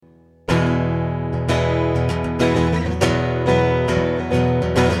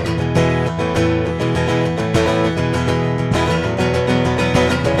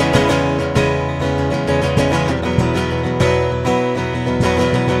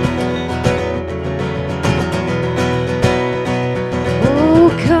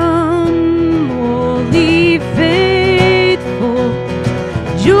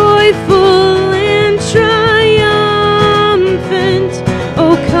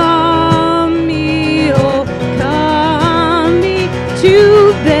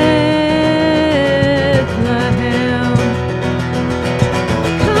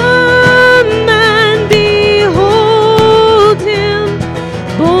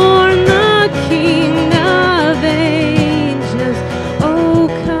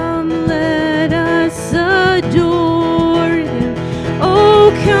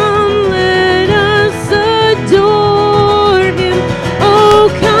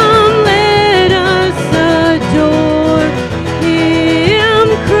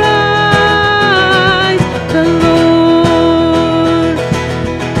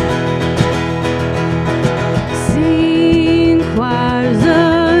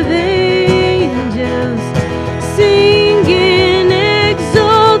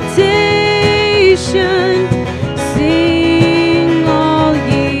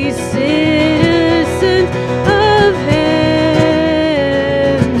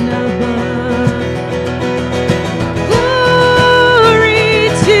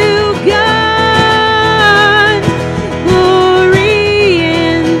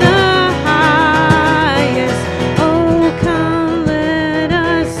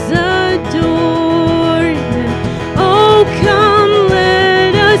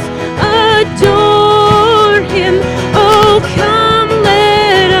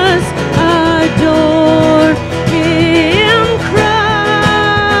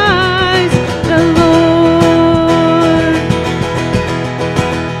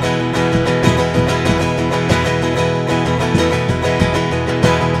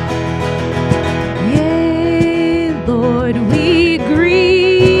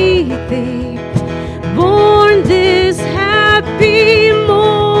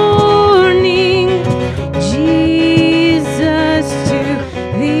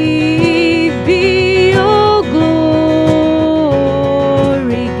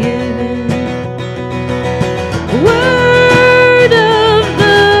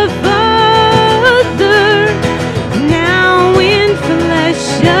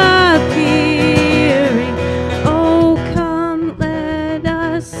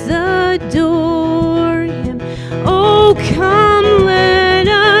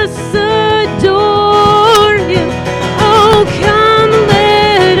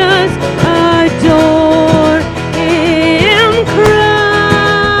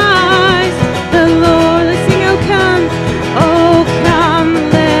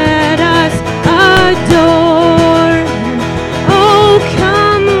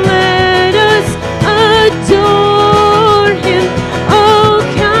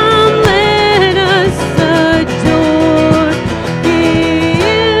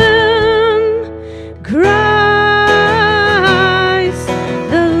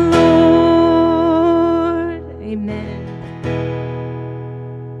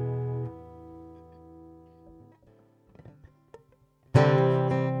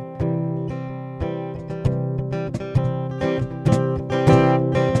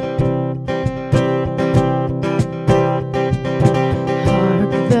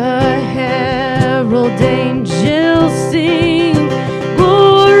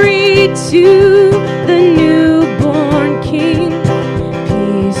to the newborn King.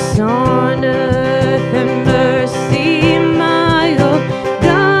 Peace on earth and mercy mild,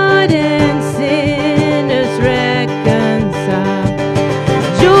 God and sinners reconciled.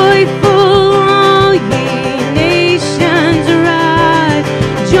 Joyful all ye nations rise,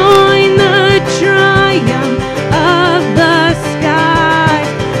 join the triumph of the skies.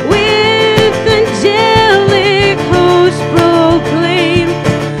 With angelic hosts proclaim,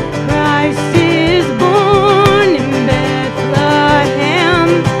 Christ is born in Bethlehem.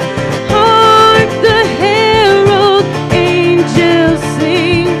 Hark the herald angels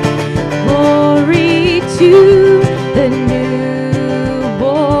sing, glory to the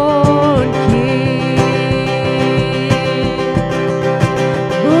newborn King.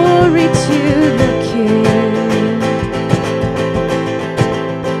 Glory to the King.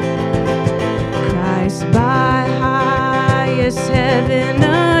 Christ by highest heaven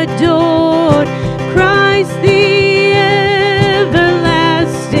adored, Christ the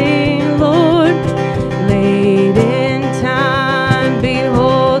everlasting Lord. Late in time,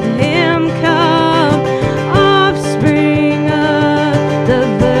 behold him come, offspring of the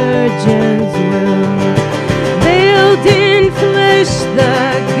Virgin's womb. Veiled in flesh, the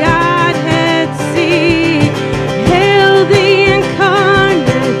Godhead see. Hail the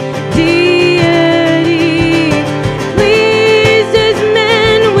incarnate deity, pleased as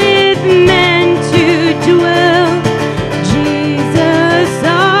men with men to dwell. Jesus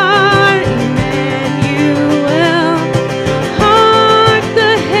our Emmanuel. Hark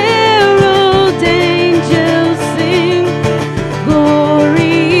the herald angels sing,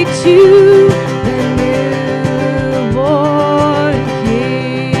 glory to the newborn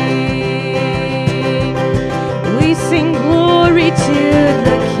King. We sing glory to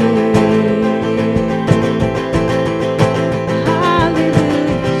the King.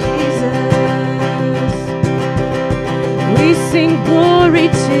 Hallelujah, Jesus. We sing glory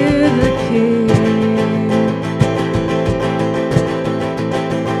to the King.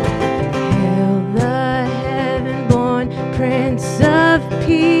 Hail the heaven-born Prince of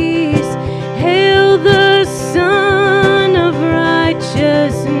Peace. Hail the Son of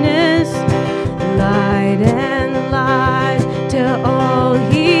Righteousness. Light and life to all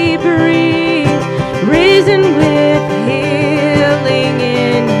season with healing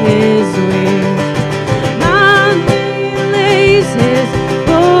in his wings. My lays his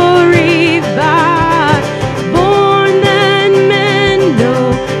glory by, born that men no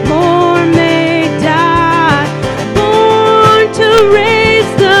more may die, born to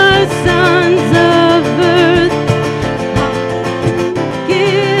raise the sons of earth,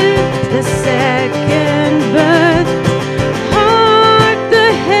 give the second birth. Hark the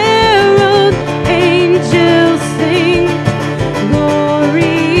herald angels sing,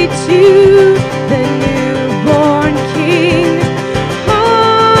 glory to the newborn King.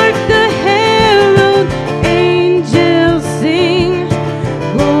 Hark the herald angels sing,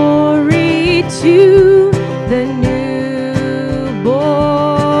 glory to the newborn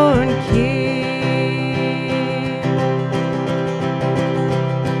King.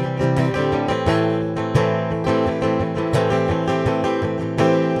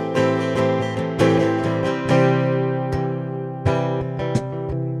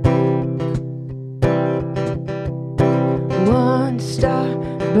 One star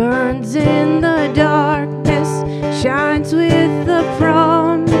burns in the darkness, shines with the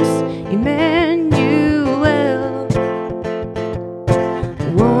promise, Emmanuel.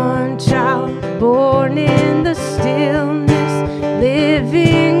 One child born in the stillness,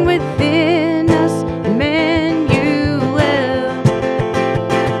 living within us, Emmanuel.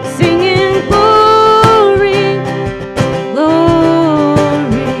 Singing glory,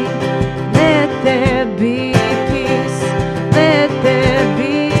 glory, let there be peace, let there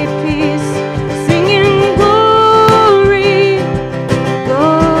be peace. Singing glory,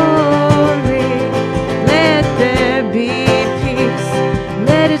 glory, let there be peace.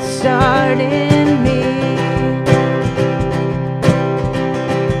 Let it start in me.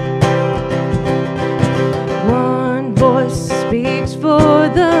 One voice speaks for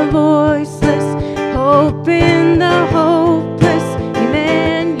the voiceless, hope in the hopeless,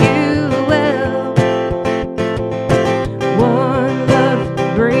 Emmanuel. One love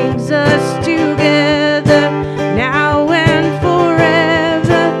brings us together, now and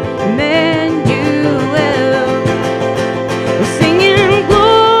forever, Emmanuel. We're singing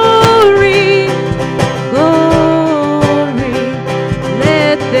glory, glory,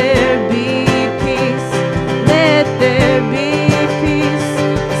 let there be peace, let there be peace.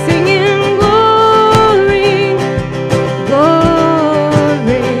 Singing glory,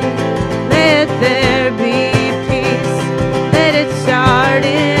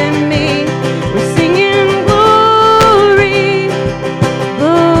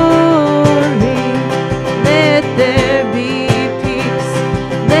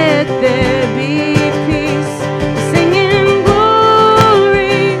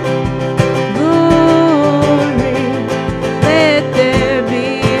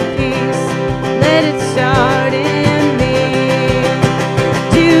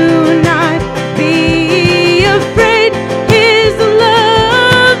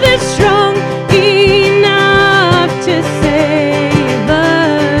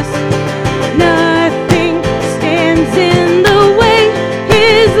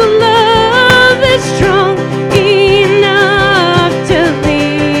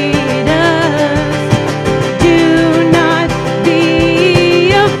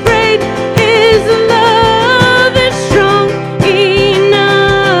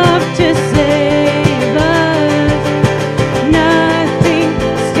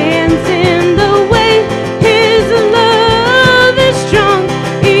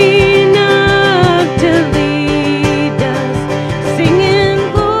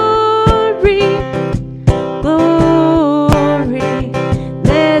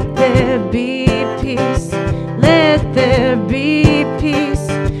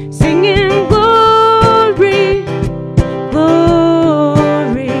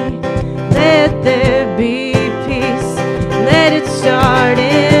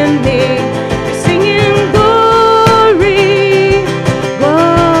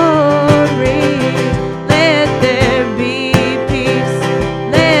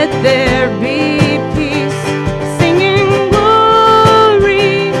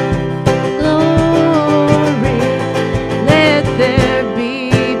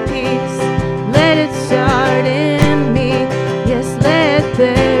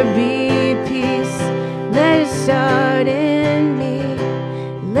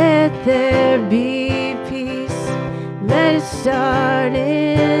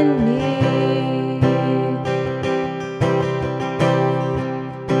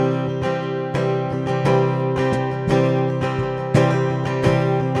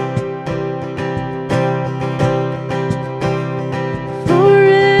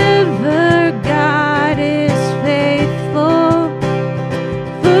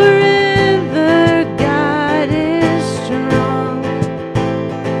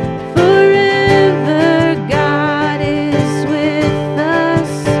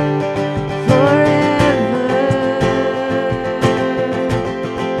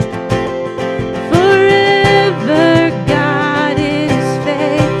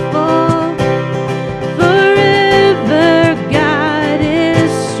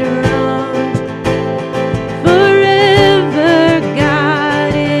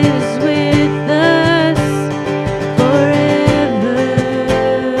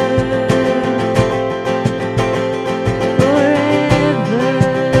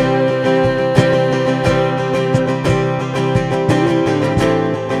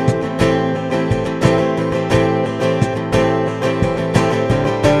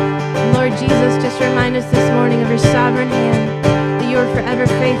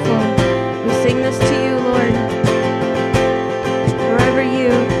 faithful. We sing this to you, Lord. Forever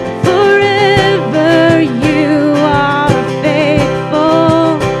you are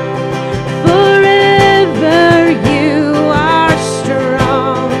faithful. Forever you are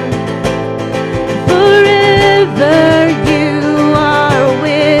strong. Forever you are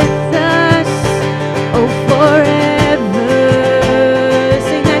with us. Oh, forever.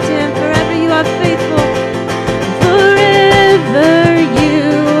 Sing that to him. Forever you are faithful. Forever you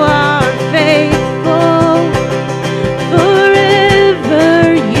are faithful. Forever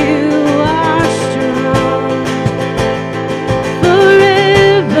you are strong.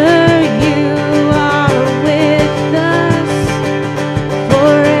 Forever you are with us.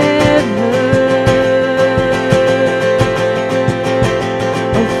 Forever.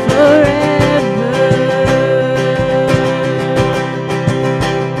 Oh, forever.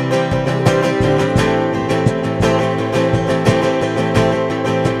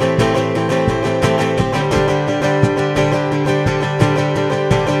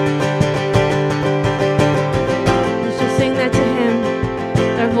 Let's just sing that to him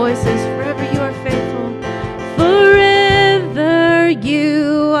with our voices. Forever you are faithful. Forever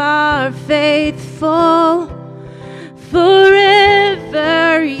you are faithful.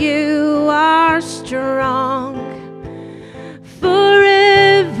 Forever you are strong.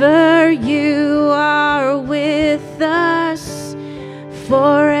 Forever you are with us.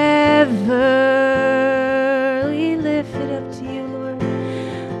 Forever. We lift it up to you, Lord.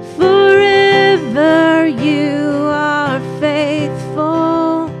 Forever you are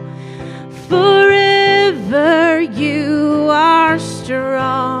faithful. Forever you are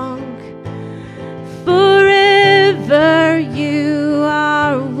strong.